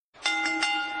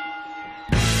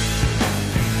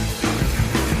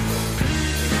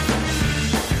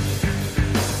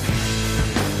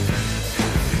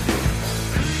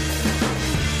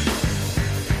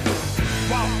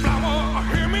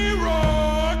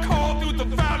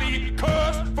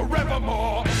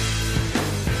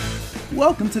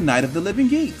welcome to Night of the Living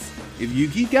Geeks. If you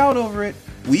geek out over it,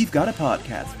 we've got a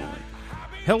podcast for it.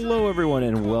 Hello, everyone,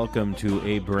 and welcome to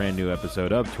a brand new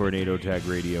episode of Tornado Tag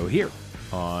Radio here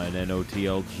on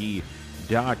NOTLG.com.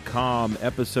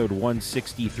 Episode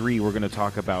 163, we're going to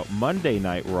talk about Monday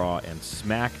Night Raw and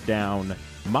SmackDown.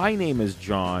 My name is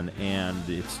John, and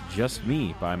it's just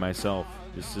me by myself.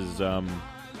 This is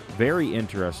very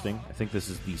interesting. I think this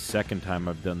is the second time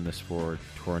I've done this for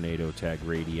Tornado Tag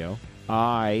Radio.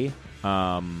 I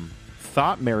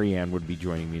thought Marianne would be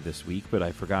joining me this week, but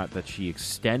I forgot that she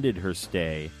extended her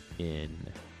stay in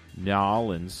New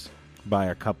Orleans by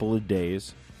a couple of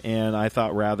days, and I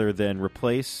thought rather than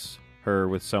replace her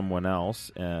with someone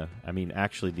else,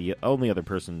 actually the only other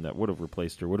person that would have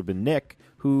replaced her would have been Nick,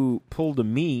 who pulled a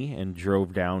me and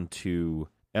drove down to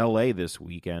L.A. this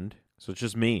weekend. So it's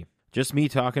just me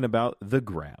talking about the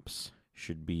Graps.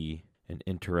 Should be an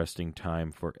interesting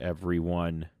time for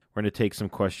everyone. We're going to take some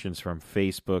questions from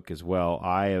Facebook as well.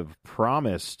 I have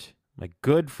promised my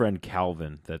good friend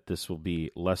Calvin that this will be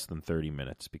less than 30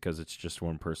 minutes because it's just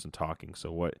one person talking.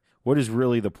 So what is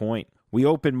really the point? We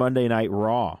open Monday Night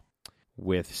Raw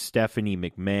with Stephanie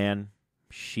McMahon.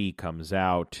 She comes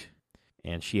out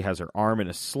and she has her arm in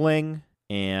a sling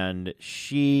and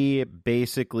she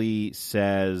basically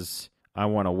says, I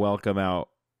want to welcome out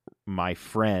my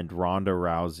friend Ronda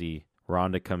Rousey.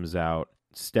 Ronda comes out.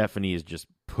 Stephanie is just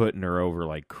putting her over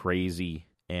like crazy,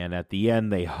 and at the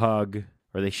end they hug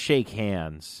or they shake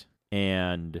hands,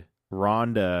 and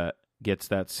Ronda gets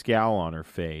that scowl on her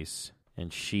face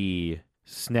and she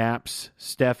snaps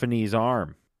Stephanie's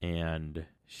arm, and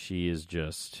she's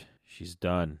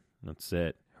done. That's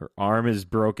it. Her arm is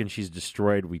broken. She's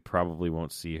destroyed. We probably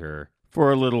won't see her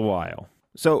for a little while.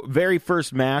 So, very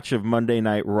first match of Monday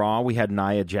Night Raw, we had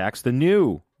Nia Jax, the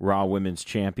new Raw Women's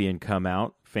Champion, come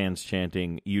out. Fans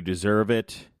chanting, "You deserve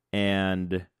it."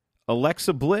 And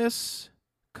Alexa Bliss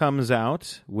comes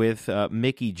out with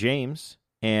Mickie James.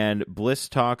 And Bliss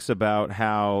talks about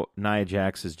how Nia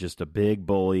Jax is just a big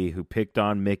bully who picked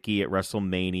on Mickie at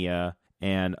WrestleMania.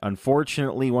 And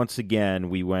unfortunately, once again,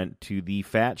 we went to the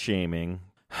fat shaming,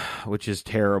 which is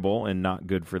terrible and not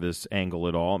good for this angle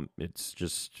at all. It's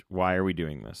just, why are we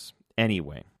doing this?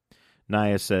 Anyway,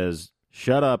 Nia says,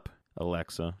 "Shut up,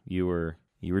 Alexa. You were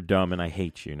dumb and I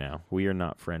hate you now. We are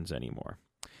not friends anymore."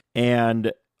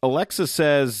 And Alexa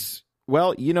says,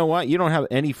 well, you know what? You don't have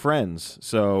any friends,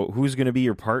 so who's going to be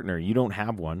your partner? You don't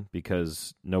have one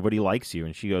because nobody likes you.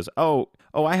 And she goes, oh,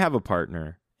 I have a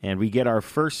partner. And we get our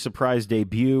first surprise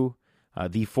debut,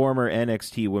 the former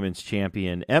NXT Women's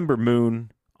Champion, Ember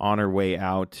Moon, on her way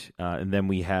out. And then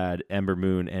we had Ember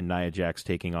Moon and Nia Jax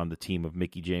taking on the team of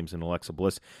Mickie James and Alexa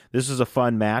Bliss. This was a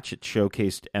fun match. It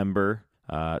showcased Ember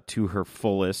to her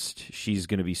fullest. She's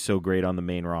going to be so great on the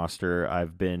main roster.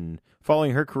 I've been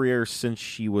following her career since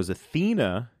she was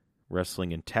Athena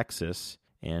wrestling in Texas.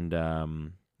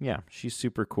 And she's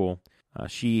super cool.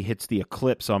 She hits the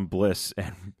Eclipse on Bliss,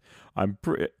 and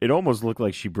it almost looked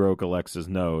like she broke Alexa's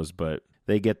nose, but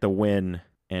they get the win,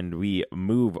 and we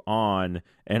move on.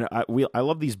 And I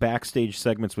love these backstage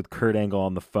segments with Kurt Angle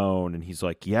on the phone, and he's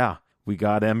like, yeah, we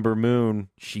got Ember Moon.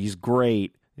 She's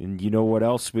great. And you know what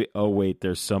else?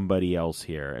 There's somebody else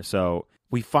here. So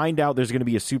we find out there's going to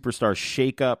be a superstar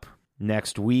shakeup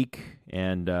next week,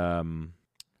 and I'm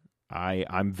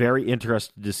very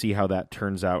interested to see how that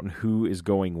turns out and who is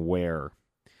going where.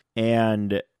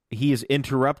 And he is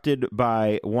interrupted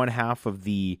by one half of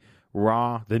the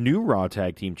new Raw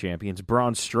Tag Team Champions,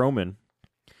 Braun Strowman.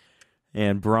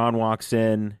 And Braun walks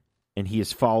in, and he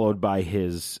is followed by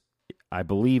his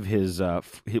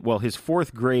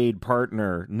fourth grade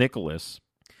partner, Nicholas,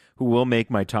 who will make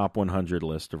my top 100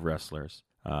 list of wrestlers.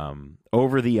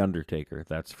 Over The Undertaker,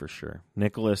 that's for sure.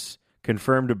 Nicholas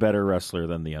confirmed a better wrestler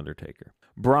than The Undertaker.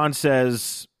 Braun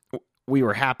says, we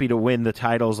were happy to win the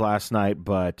titles last night,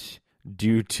 but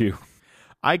due to...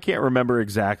 I can't remember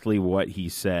exactly what he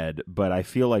said, but I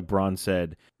feel like Braun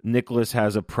said, Nicholas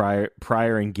has a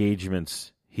prior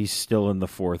engagements. He's still in the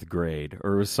fourth grade,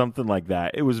 or it was something like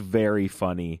that. It was very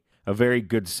funny, a very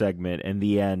good segment. In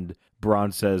the end,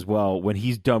 Braun says, well, when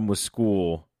he's done with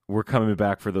school, we're coming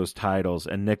back for those titles.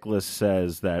 And Nicholas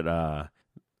says that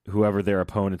whoever their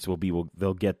opponents will be,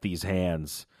 they'll get these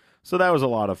hands. So that was a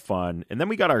lot of fun. And then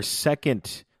we got our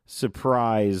second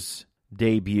surprise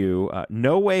debut.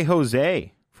 No Way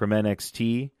Jose from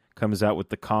NXT comes out with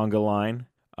the conga line.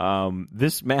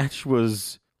 This match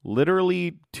was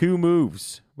literally 2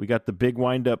 moves. We got the big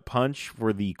wind-up punch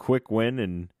for the quick win,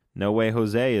 and No Way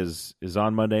Jose is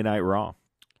on Monday Night Raw.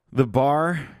 The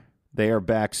Bar, they are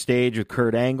backstage with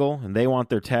Kurt Angle, and they want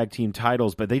their tag team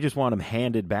titles, but they just want them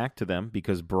handed back to them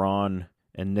because Braun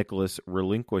and Nicholas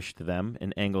relinquished them.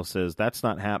 And Angle says, that's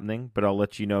not happening, but I'll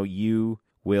let you know you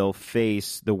will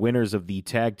face the winners of the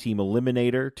Tag Team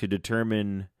Eliminator to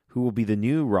determine who will be the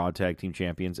new Raw Tag Team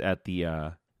Champions at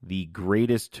the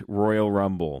Greatest Royal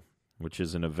Rumble, which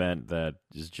is an event that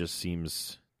just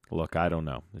seems... Look, I don't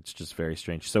know. It's just very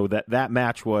strange. So that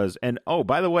match was... And, oh,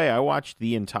 by the way, I watched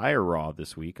the entire Raw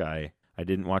this week. I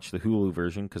didn't watch the Hulu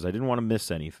version because I didn't want to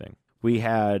miss anything. We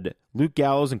had Luke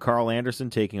Gallows and Carl Anderson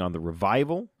taking on the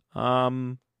Revival.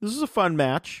 This is a fun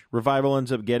match. Revival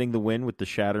ends up getting the win with the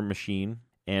Shatter Machine.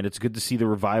 And it's good to see the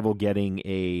Revival getting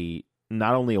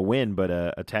not only a win, but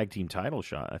a tag team title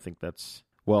shot. I think that's...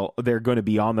 Well, they're going to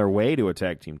be on their way to a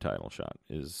tag team title shot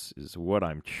is what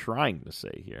I'm trying to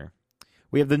say here.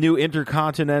 We have the new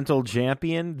Intercontinental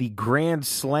Champion, the Grand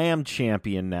Slam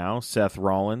Champion now, Seth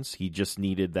Rollins. He just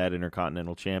needed that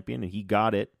Intercontinental Champion, and he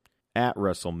got it at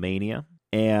WrestleMania.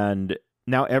 And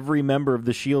now every member of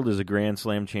the Shield is a Grand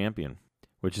Slam Champion,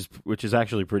 which is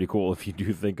actually pretty cool if you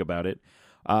do think about it.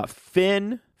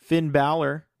 Finn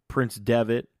Balor, Prince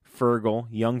Devitt, Fergal,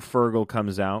 young Fergal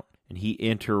comes out, and he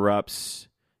interrupts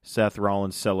Seth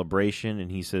Rollins' celebration,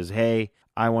 and he says, hey,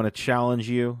 I want to challenge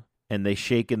you. And they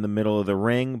shake in the middle of the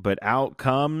ring, but out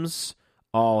comes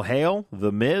All Hail,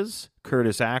 The Miz,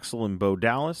 Curtis Axel, and Bo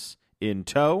Dallas in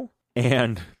tow.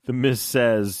 And The Miz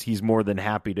says he's more than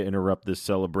happy to interrupt this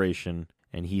celebration,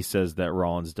 and he says that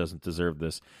Rollins doesn't deserve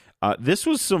this. This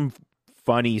was some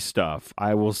funny stuff,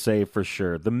 I will say for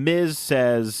sure. The Miz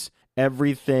says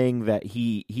everything that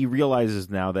he realizes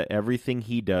now that everything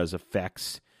he does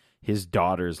affects his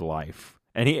daughter's life.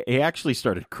 And he actually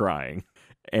started crying.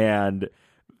 And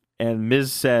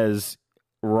Miz says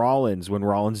when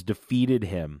Rollins defeated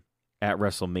him at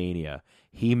WrestleMania,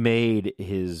 he made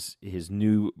his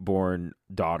newborn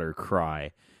daughter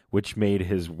cry, which made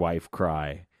his wife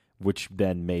cry, which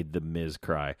then made the Miz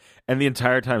cry. And the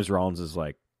entire time Rollins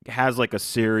has a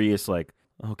serious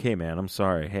okay, man, I'm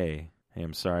sorry. Hey,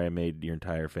 I'm sorry I made your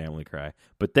entire family cry.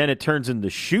 But then it turns into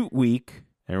shoot week,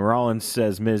 and Rollins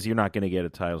says, Miz, you're not going to get a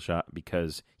title shot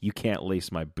because you can't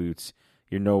lace my boots.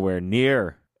 You're nowhere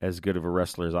near as good of a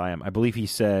wrestler as I am. I believe he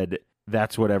said,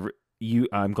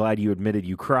 I'm glad you admitted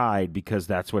you cried because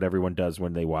that's what everyone does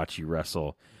when they watch you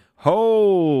wrestle.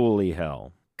 Holy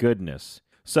hell. Goodness.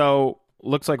 So,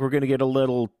 looks like we're going to get a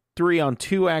little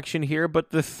 3-on-2 action here,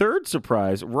 but the third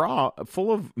surprise, Raw,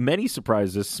 full of many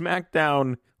surprises.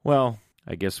 SmackDown, well,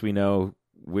 I guess we know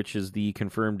which is the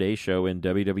confirmed A show in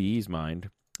WWE's mind.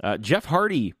 Jeff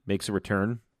Hardy makes a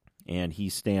return, and he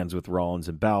stands with Rollins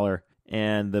and Balor.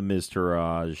 And the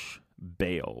Miztourage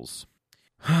bails.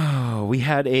 We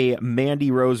had a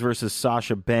Mandy Rose versus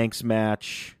Sasha Banks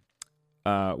match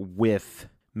with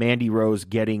Mandy Rose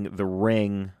getting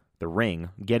getting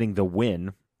the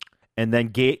win, and then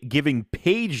giving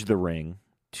Paige the ring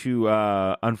to,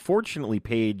 unfortunately,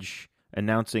 Paige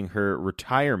announcing her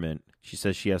retirement. She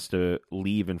says she has to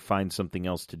leave and find something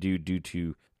else to do due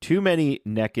to too many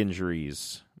neck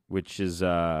injuries, which is...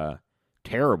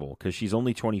 terrible because she's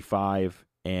only 25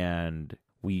 and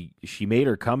she made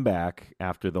her comeback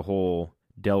after the whole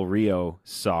Del Rio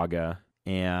saga,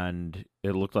 and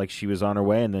it looked like she was on her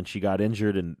way, and then she got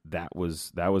injured, and that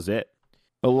was it.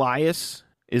 Elias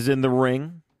is in the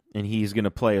ring, and he's going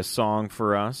to play a song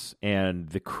for us, and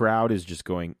the crowd is just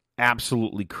going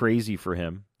absolutely crazy for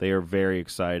him. They are very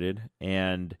excited,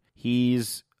 and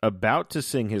he's about to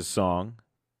sing his song,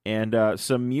 and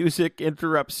some music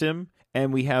interrupts him.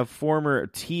 And we have former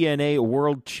TNA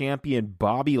World Champion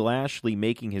Bobby Lashley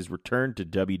making his return to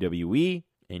WWE.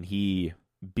 And he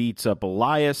beats up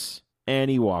Elias,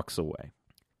 and he walks away.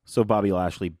 So Bobby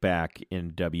Lashley back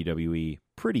in WWE.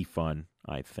 Pretty fun,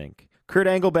 I think. Kurt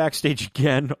Angle backstage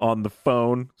again on the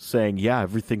phone saying, yeah,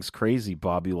 everything's crazy.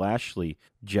 Bobby Lashley,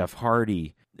 Jeff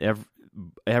Hardy,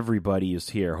 everybody is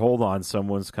here. Hold on,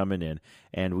 someone's coming in.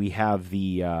 And we have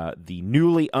the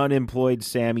newly unemployed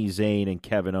Sami Zayn and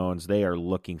Kevin Owens. They are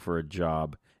looking for a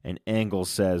job. And Angle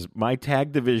says, my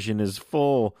tag division is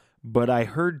full, but I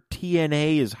heard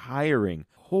TNA is hiring.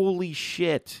 Holy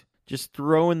shit. Just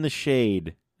throw in the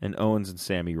shade. And Owens and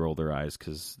Sami roll their eyes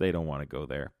because they don't want to go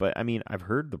there. But, I mean, I've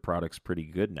heard the product's pretty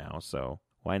good now, so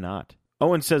why not?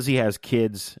 Owens says he has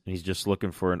kids, and he's just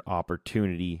looking for an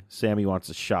opportunity. Sami wants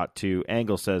a shot, too.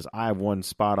 Angle says, I have one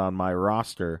spot on my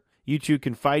roster. You two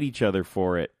can fight each other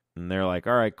for it. And they're like,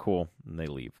 all right, cool. And they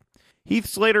leave. Heath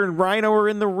Slater and Rhino are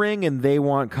in the ring, and they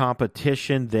want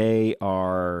competition. They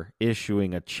are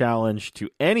issuing a challenge to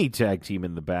any tag team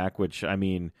in the back, which, I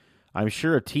mean, I'm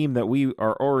sure a team that we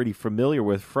are already familiar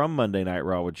with from Monday Night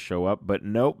Raw would show up, but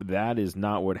nope, that is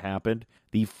not what happened.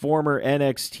 The former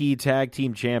NXT Tag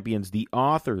Team Champions, the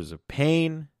Authors of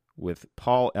Pain, with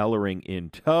Paul Ellering in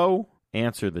tow,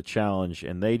 answer the challenge,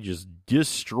 and they just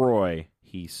destroy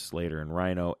Heath Slater and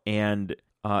Rhino. And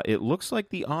it looks like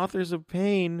the Authors of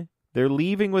Pain, they're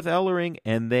leaving with Ellering,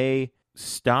 and they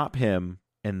stop him,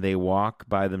 and they walk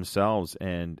by themselves,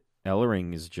 and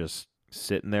Ellering is just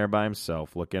sitting there by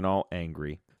himself, looking all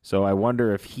angry. So I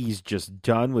wonder if he's just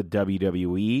done with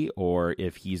WWE, or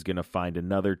if he's going to find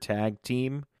another tag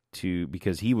team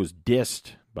because he was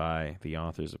dissed by the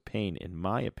Authors of Pain, in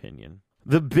my opinion.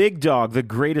 The big dog, the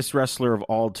greatest wrestler of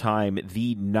all time,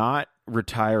 the not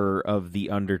retirer of The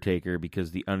Undertaker,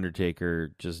 because The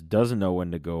Undertaker just doesn't know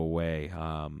when to go away.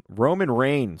 Roman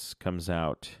Reigns comes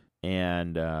out,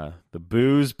 and the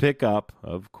boos pick up,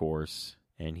 of course.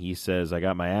 And he says, I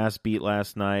got my ass beat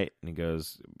last night. And he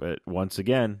goes, but once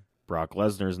again, Brock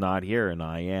Lesnar's not here, and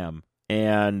I am.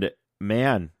 And,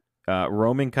 man,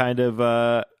 Roman kind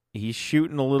of, he's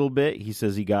shooting a little bit. He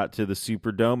says he got to the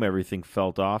Superdome. Everything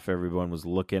felt off. Everyone was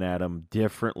looking at him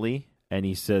differently. And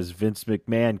he says Vince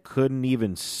McMahon couldn't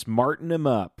even smarten him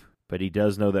up. But he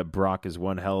does know that Brock is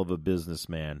one hell of a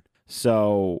businessman.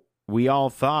 So we all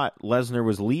thought Lesnar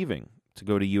was leaving to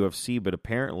go to UFC, but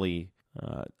apparently,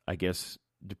 I guess,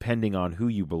 depending on who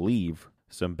you believe,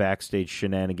 some backstage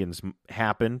shenanigans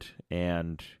happened,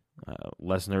 and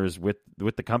Lesnar is with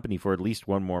the company for at least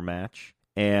one more match.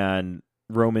 And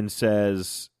Roman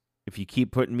says, if you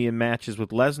keep putting me in matches with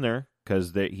Lesnar,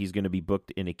 because he's going to be booked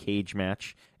in a cage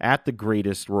match at the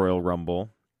Greatest Royal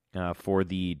Rumble for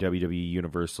the WWE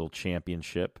Universal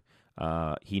Championship,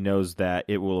 he knows that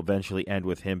it will eventually end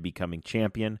with him becoming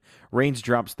champion. Reigns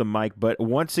drops the mic, but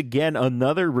once again,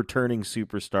 another returning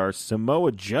superstar,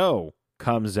 Samoa Joe,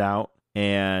 comes out,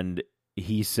 and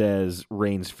he says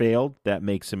Reigns failed. That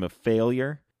makes him a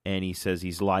failure. And he says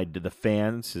he's lied to the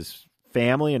fans, his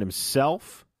family, and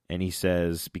himself. And he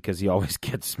says, because he always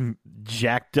gets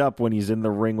jacked up when he's in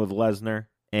the ring with Lesnar.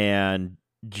 And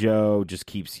Joe just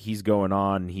he's going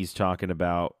on. He's talking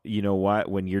about, you know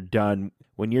what, when you're done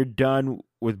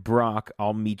with Brock,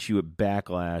 I'll meet you at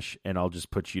Backlash, and I'll just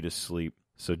put you to sleep.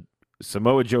 So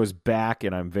Samoa Joe is back,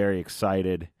 and I'm very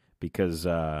excited because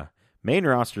main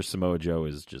roster Samoa Joe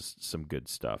is just some good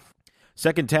stuff.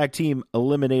 Second tag team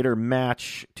eliminator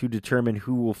match to determine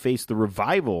who will face the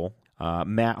Revival.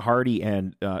 Matt Hardy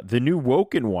and the new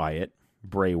Woken Wyatt,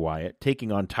 Bray Wyatt,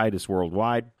 taking on Titus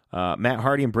Worldwide. Matt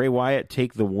Hardy and Bray Wyatt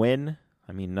take the win.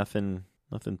 I mean, nothing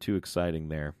too exciting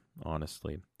there,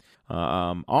 honestly.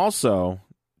 Also,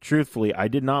 truthfully, I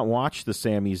did not watch the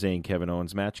Sami Zayn Kevin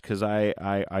Owens match because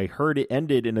I heard it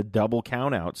ended in a double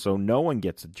countout, so no one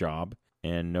gets a job,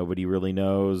 and nobody really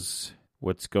knows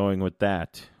what's going on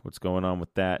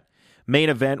with that. Main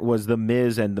event was The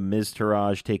Miz and The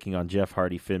Miztourage taking on Jeff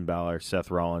Hardy, Finn Balor,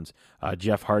 Seth Rollins.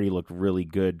 Jeff Hardy looked really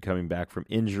good coming back from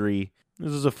injury.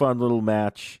 This is a fun little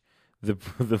match. The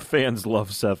fans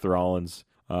love Seth Rollins.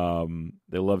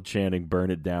 They love chanting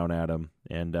 "Burn it down" at him.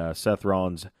 And Seth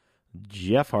Rollins,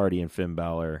 Jeff Hardy, and Finn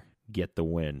Balor get the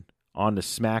win. On to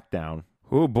SmackDown.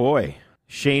 Oh boy.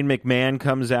 Shane McMahon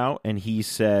comes out and he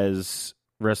says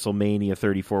WrestleMania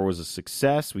 34 was a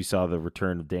success. We saw the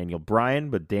return of Daniel Bryan,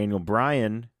 but Daniel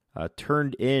Bryan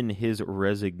turned in his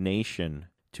resignation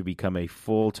to become a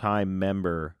full-time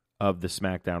member of the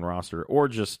SmackDown roster, or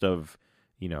just be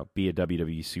a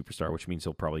WWE superstar, which means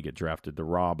he'll probably get drafted to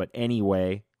Raw. But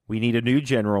anyway, we need a new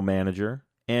general manager,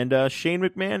 and Shane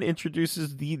McMahon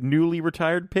introduces the newly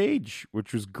retired Paige,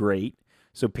 which was great.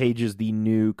 So Paige is the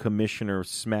new commissioner of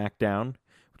SmackDown,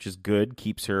 which is good.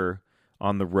 Keeps her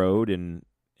on the road and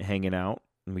hanging out,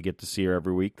 and we get to see her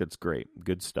every week. That's great.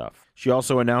 Good stuff. She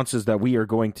also announces that we are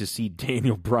going to see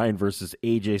Daniel Bryan versus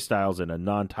AJ Styles in a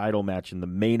non-title match in the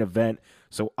main event.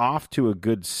 So off to a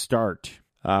good start.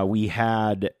 We're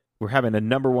having a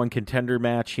number one contender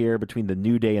match here between the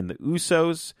New Day and the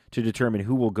Usos to determine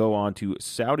who will go on to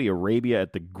Saudi Arabia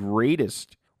at the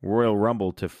Greatest Royal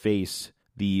Rumble to face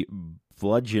the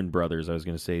Bludgeon Brothers. I was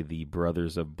going to say the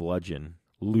Brothers of Bludgeon,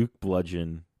 Luke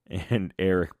Bludgeon and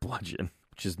Eric Bludgeon,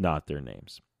 which is not their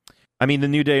names. I mean, the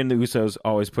New Day and the Usos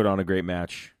always put on a great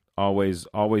match. Always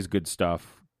good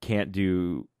stuff. Can't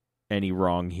do any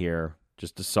wrong here.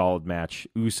 Just a solid match.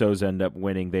 Usos end up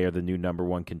winning. They are the new number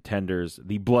one contenders.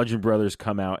 The Bludgeon Brothers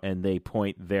come out and they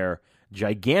point their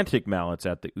gigantic mallets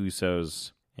at the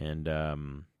Usos. And,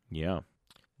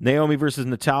 Naomi versus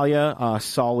Natalya, a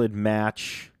solid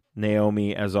match.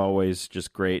 Naomi, as always,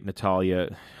 just great.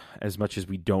 Natalya, as much as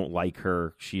we don't like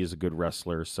her, she is a good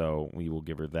wrestler, so we will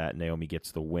give her that. Naomi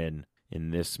gets the win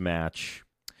in this match.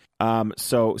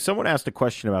 So someone asked a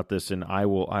question about this, and I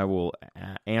will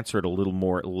answer it a little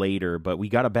more later, but we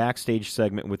got a backstage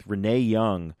segment with Renee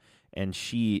Young and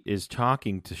she is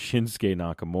talking to Shinsuke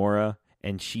Nakamura,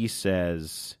 and she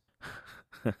says,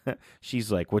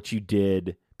 she's like, what you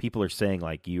did, people are saying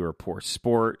like you were a poor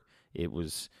sport. It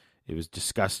was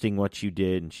disgusting what you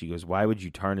did. And she goes, why would you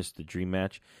tarnish the dream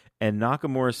match? And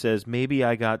Nakamura says, maybe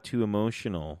I got too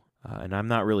emotional, and I'm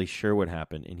not really sure what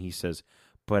happened. And he says,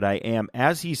 but I am,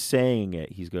 as he's saying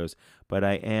it, he goes, but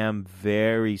I am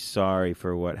very sorry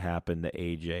for what happened to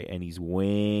AJ. And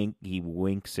he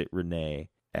winks at Renee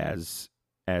as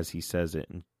he says it.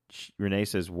 And Renee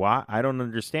says, why? I don't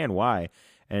understand why.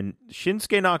 And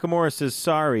Shinsuke Nakamura says,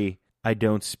 sorry, I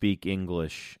don't speak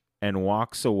English, and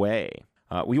walks away.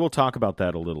 We will talk about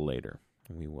that a little later.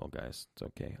 We will, guys. It's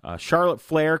okay. Charlotte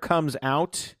Flair comes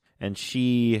out, and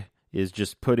she is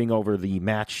just putting over the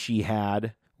match she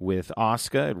had with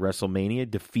Asuka at WrestleMania,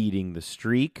 defeating the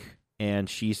Streak. And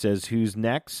she says, who's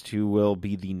next? Who will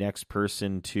be the next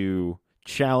person to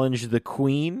challenge the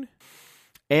Queen?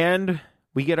 And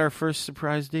we get our first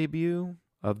surprise debut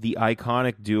of the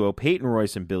iconic duo Peyton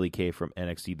Royce and Billie Kay from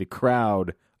NXT. The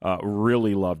crowd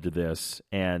really loved this,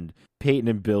 and Peyton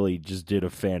and Billie just did a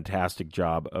fantastic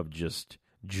job of just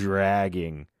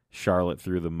dragging Charlotte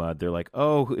through the mud. They're like,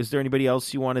 oh, is there anybody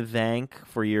else you want to thank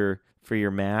for your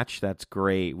match? That's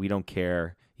great. We don't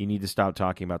care. You need to stop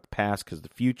talking about the past because the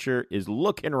future is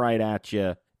looking right at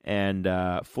you. And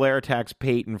Flair attacks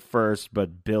Peyton first,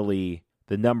 but Billie,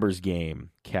 the numbers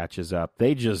game, catches up.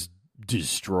 They just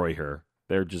destroy her.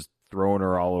 They're just throwing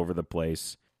her all over the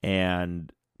place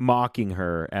and mocking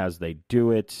her as they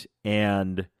do it.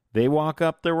 And they walk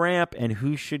up the ramp, and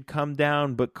who should come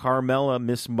down but Carmella,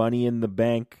 Miss Money in the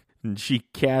Bank. And she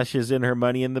cashes in her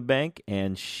Money in the Bank,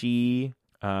 and she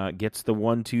gets the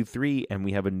 1, 2, 3, and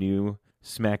we have a new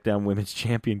SmackDown Women's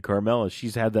Champion, Carmella.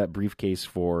 She's had that briefcase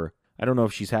for, I don't know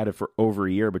if she's had it for over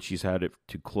a year, but she's had it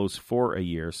to close for a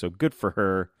year. So good for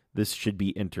her. This should be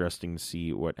interesting to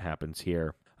see what happens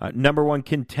here. Number one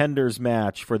contenders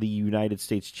match for the United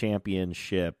States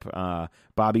Championship.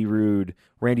 Bobby Roode,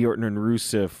 Randy Orton, and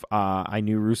Rusev. I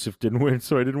knew Rusev didn't win,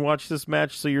 so I didn't watch this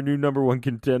match. So your new number one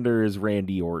contender is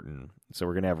Randy Orton. So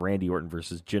we're going to have Randy Orton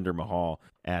versus Jinder Mahal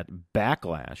at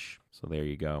Backlash. So there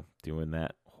you go, doing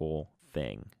that whole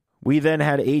thing. We then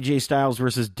had AJ Styles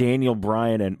versus Daniel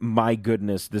Bryan, and my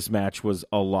goodness, this match was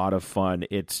a lot of fun.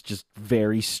 It's just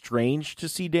very strange to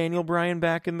see Daniel Bryan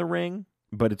back in the ring.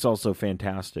 But it's also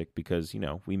fantastic because,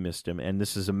 we missed him. And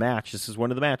this is a match. This is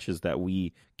one of the matches that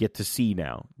we get to see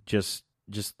now. Just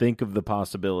think of the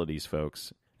possibilities,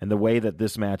 folks. And the way that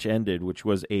this match ended, which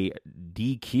was a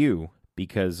DQ,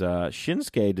 because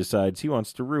Shinsuke decides he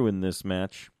wants to ruin this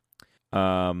match.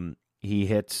 He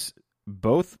hits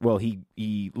both. Well,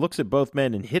 he looks at both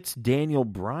men and hits Daniel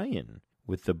Bryan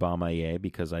with the Bamaye,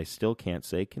 because I still can't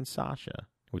say Kinshasa.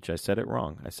 Which I said it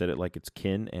wrong. I said it like it's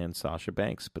Kin and Sasha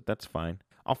Banks, but that's fine.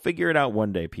 I'll figure it out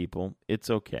one day, people. It's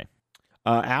okay.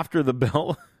 After the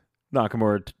bell,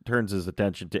 Nakamura turns his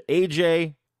attention to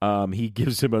AJ. He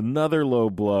gives him another low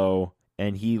blow,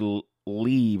 and he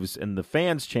leaves, and the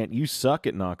fans chant, "You suck"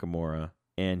 at Nakamura,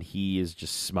 and he is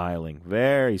just smiling.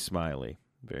 Very smiley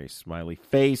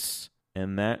face,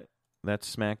 and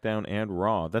that's SmackDown and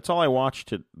Raw. That's all I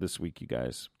watched this week, you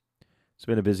guys. It's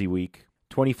been a busy week.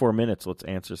 24 minutes. Let's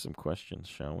answer some questions,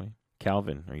 shall we?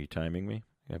 Calvin, are you timing me?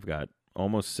 I've got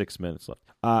almost 6 minutes left.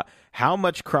 How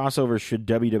much crossover should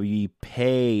WWE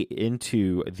pay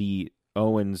into the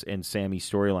Owens and Sammy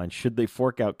storyline? Should they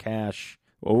fork out cash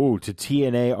to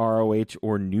TNA, ROH,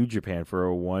 or New Japan for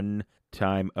a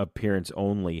one-time appearance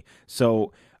only?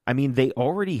 So, I mean, they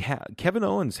already have... Kevin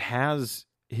Owens has...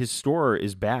 His store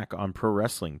is back on Pro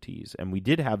Wrestling Tees, and we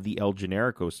did have the El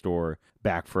Generico store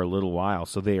back for a little while,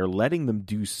 so they are letting them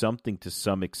do something to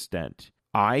some extent.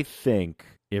 I think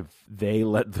if they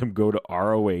let them go to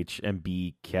ROH and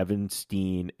be Kevin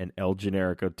Steen and El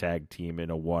Generico tag team in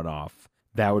a one-off,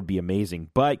 that would be amazing.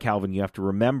 But, Calvin, you have to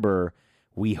remember,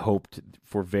 we hoped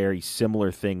for very similar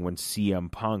thing when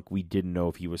CM Punk, we didn't know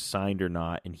if he was signed or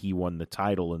not, and he won the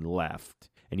title and left,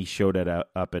 and he showed it up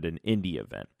at an indie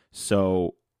event.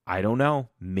 So... I don't know.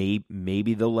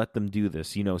 Maybe they'll let them do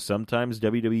this. Sometimes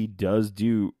WWE does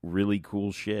do really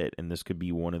cool shit, and this could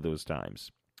be one of those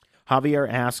times. Javier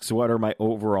asks, what are my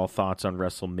overall thoughts on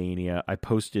WrestleMania? I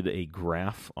posted a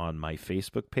graph on my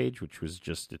Facebook page, which was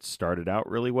it started out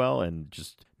really well and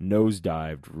just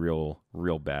nosedived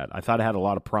real bad. I thought it had a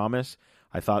lot of promise.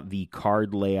 I thought the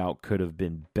card layout could have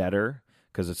been better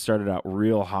because it started out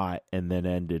real hot and then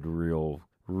ended real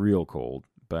cold.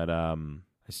 But,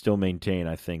 I still maintain,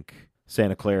 I think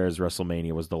Santa Clara's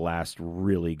WrestleMania was the last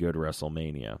really good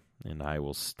WrestleMania, and I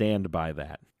will stand by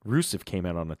that. Rusev came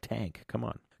out on a tank. Come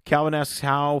on. Calvin asks,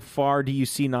 how far do you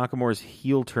see Nakamura's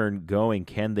heel turn going?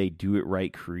 Can they do it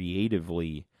right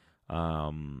creatively?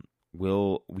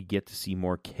 Will we get to see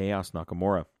more Chaos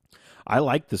Nakamura? I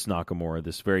like this Nakamura,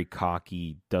 this very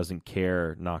cocky, doesn't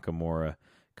care Nakamura.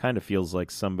 Kind of feels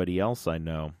like somebody else I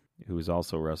know who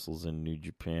also wrestles in New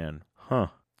Japan.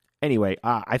 Anyway,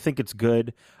 I think it's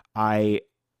good. I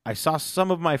saw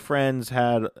some of my friends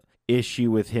had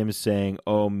issue with him saying,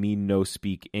 "Oh, me no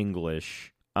speak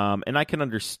English," and I can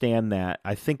understand that.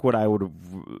 I think what I would have,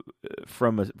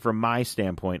 from my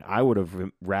standpoint, I would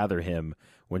have rather him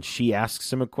when she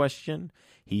asks him a question,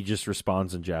 he just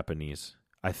responds in Japanese.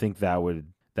 I think that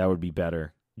would be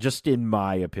better, just in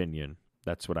my opinion.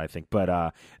 That's what I think.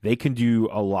 But they can do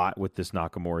a lot with this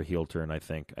Nakamura heel turn. I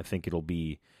think it'll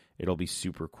be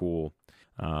super cool.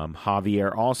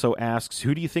 Javier also asks,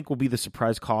 who do you think will be the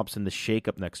surprise call-ups in the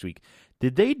shakeup next week?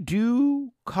 Did they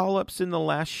do call-ups in the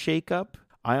last shakeup?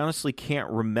 I honestly can't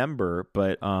remember,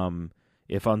 but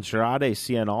if Andrade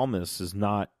Cien Almas is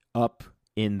not up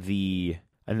in the...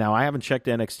 And now I haven't checked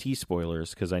NXT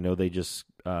spoilers because I know they just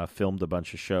filmed a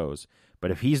bunch of shows.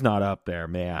 But if he's not up there,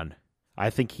 man, I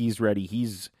think he's ready.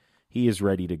 He is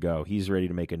ready to go. He's ready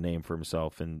to make a name for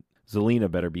himself, and Zelina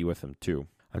better be with him too.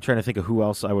 I'm trying to think of who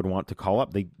else I would want to call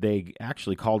up. They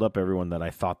actually called up everyone that I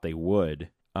thought they would.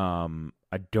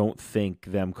 I don't think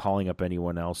them calling up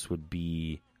anyone else would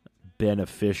be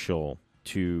beneficial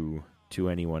to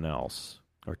anyone else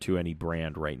or to any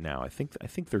brand right now. I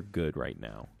think they're good right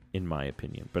now, in my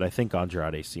opinion. But I think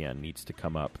Andrade Cien needs to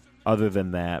come up. Other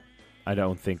than that, I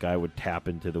don't think I would tap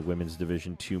into the women's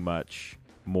division too much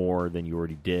more than you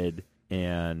already did.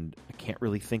 And I can't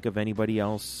really think of anybody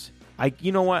else.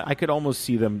 You know what? I could almost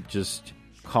see them just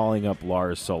calling up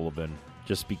Lars Sullivan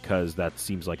just because that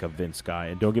seems like a Vince guy.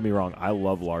 And don't get me wrong, I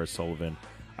love Lars Sullivan.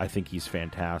 I think he's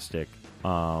fantastic.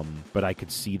 But I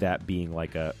could see that being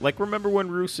like remember when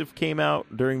Rusev came out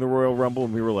during the Royal Rumble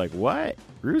and we were like, what?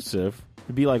 Rusev?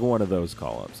 It'd be like one of those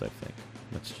call-ups, I think.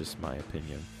 That's just my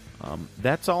opinion.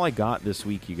 That's all I got this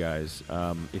week, you guys.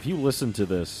 If you listened to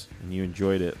this and you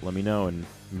enjoyed it, let me know, and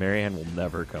Marianne will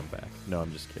never come back. No,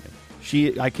 I'm just kidding.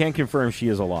 I can confirm she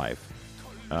is alive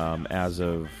as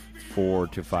of 4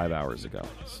 to 5 hours ago.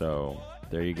 So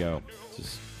there you go.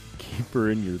 Just keep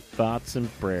her in your thoughts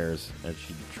and prayers as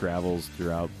she travels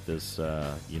throughout this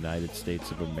United States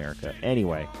of America.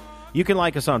 Anyway, you can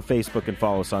like us on Facebook and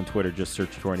follow us on Twitter. Just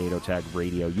search Tornado Tag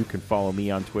Radio. You can follow me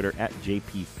on Twitter at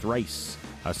JP Thrice.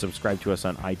 Subscribe to us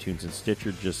on iTunes and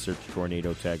Stitcher. Just search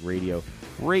Tornado Tag Radio.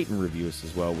 Rate and review us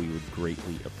as well. We would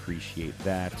greatly appreciate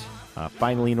that.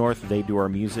 Finally North, they do our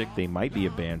music. They might be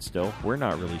a band still. We're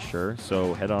not really sure.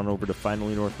 So head on over to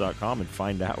finallynorth.com and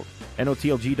find out.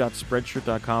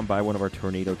 NOTLG.spreadshirt.com. Buy one of our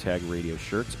Tornado Tag Radio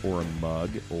shirts or a mug,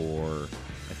 or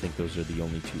I think those are the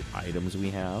only two items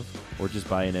we have. Or just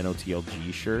buy an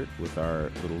NOTLG shirt with our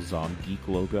little Zomgeek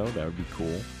logo. That would be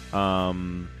cool. Our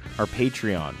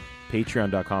Patreon.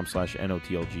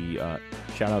 Patreon.com/NOTLG.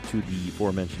 Shout out to the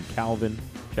aforementioned Calvin.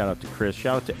 Shout out to Chris.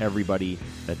 Shout out to everybody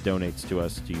that donates to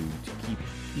us to keep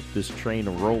this train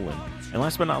rolling. And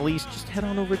last but not least, just head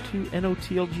on over to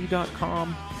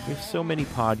NOTLG.com. We have so many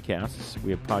podcasts.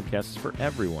 We have podcasts for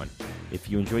everyone. If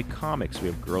you enjoy comics, we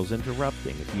have Girls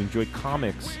Interrupting. If you enjoy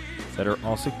comics that are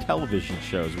also television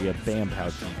shows, we have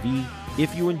Bampow TV.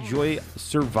 If you enjoy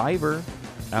Survivor,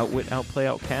 Outwit, Outplay,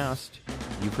 Outcast,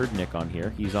 you've heard Nick on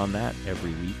here. He's on that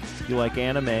every week. If you like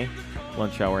anime,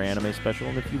 Lunch Hour Anime Special.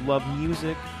 And if you love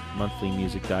music, Monthly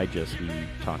Music Digest. We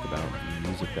talk about the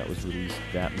music that was released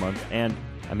that month. And,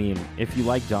 I mean, if you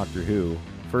like Doctor Who,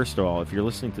 first of all, if you're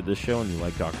listening to this show and you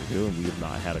like Doctor Who and we have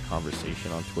not had a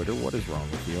conversation on Twitter, what is wrong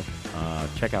with you?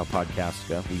 Check out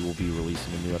Podcastica. We will be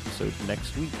releasing a new episode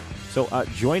next week. So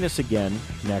join us again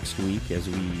next week as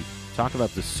we talk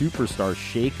about the Superstar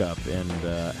shakeup and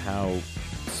how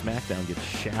SmackDown gets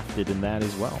shafted in that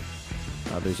as well.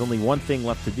 There's only one thing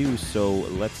left to do, so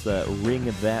let's ring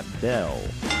that bell.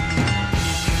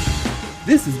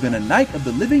 This has been a Night of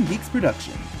the Living Geeks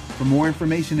production. For more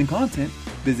information and content,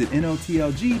 visit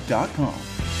NOTLG.com.